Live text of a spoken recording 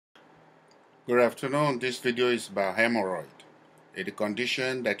Good afternoon. This video is about hemorrhoid, a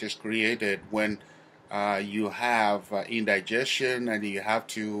condition that is created when you have indigestion and you have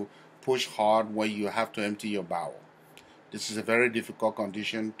to push hard when you have to empty your bowel. This is a very difficult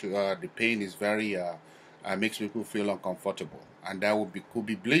condition. The pain is very makes people feel uncomfortable, and that could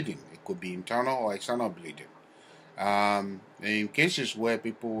be bleeding. It could be internal or external bleeding. In cases where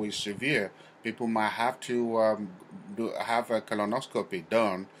people is severe, people might have to have a colonoscopy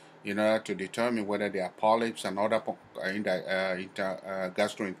done in order to determine whether there are polyps and other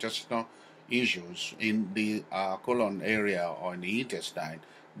gastrointestinal issues in the colon area or in the intestine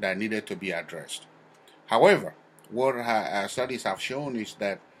that needed to be addressed. However, what studies have shown is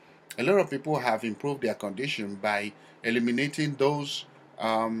that a lot of people have improved their condition by eliminating those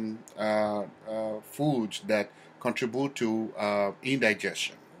foods that contribute to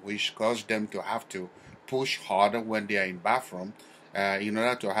indigestion, which cause them to have to push harder when they are in bathroom in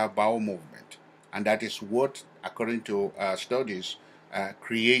order to have bowel movement. And that is what, according to studies,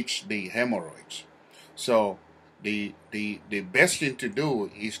 creates the hemorrhoids. So the best thing to do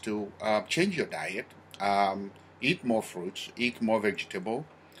is to change your diet, eat more fruits, eat more vegetable,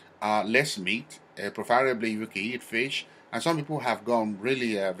 less meat, preferably you can eat fish. And some people have gone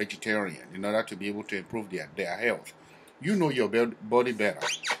really vegetarian in order to be able to improve their health. You know your body better.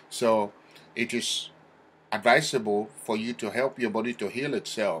 So it is advisable for you to help your body to heal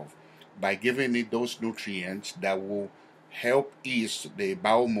itself by giving it those nutrients that will help ease the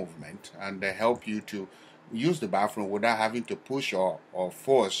bowel movement and help you to use the bathroom without having to push or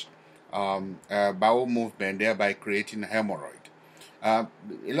force bowel movement, thereby creating hemorrhoid. A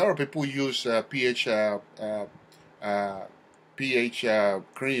lot of people use pH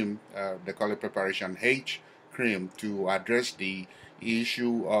cream, they call it preparation H cream, to address the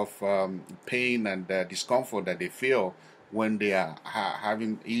issue of pain and discomfort that they feel when they are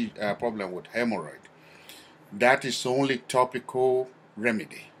having a problem with hemorrhoid. That is only topical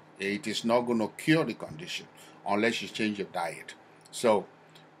remedy. It is not going to cure the condition unless you change your diet. So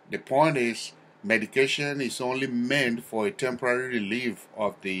the point is, medication is only meant for a temporary relief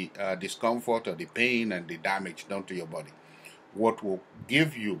of the discomfort or the pain and the damage done to your body. What will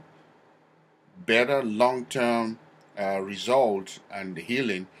give you better long-term results and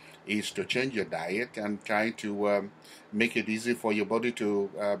healing is to change your diet and try to make it easy for your body to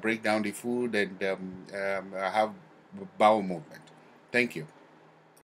break down the food and have bowel movement. Thank you.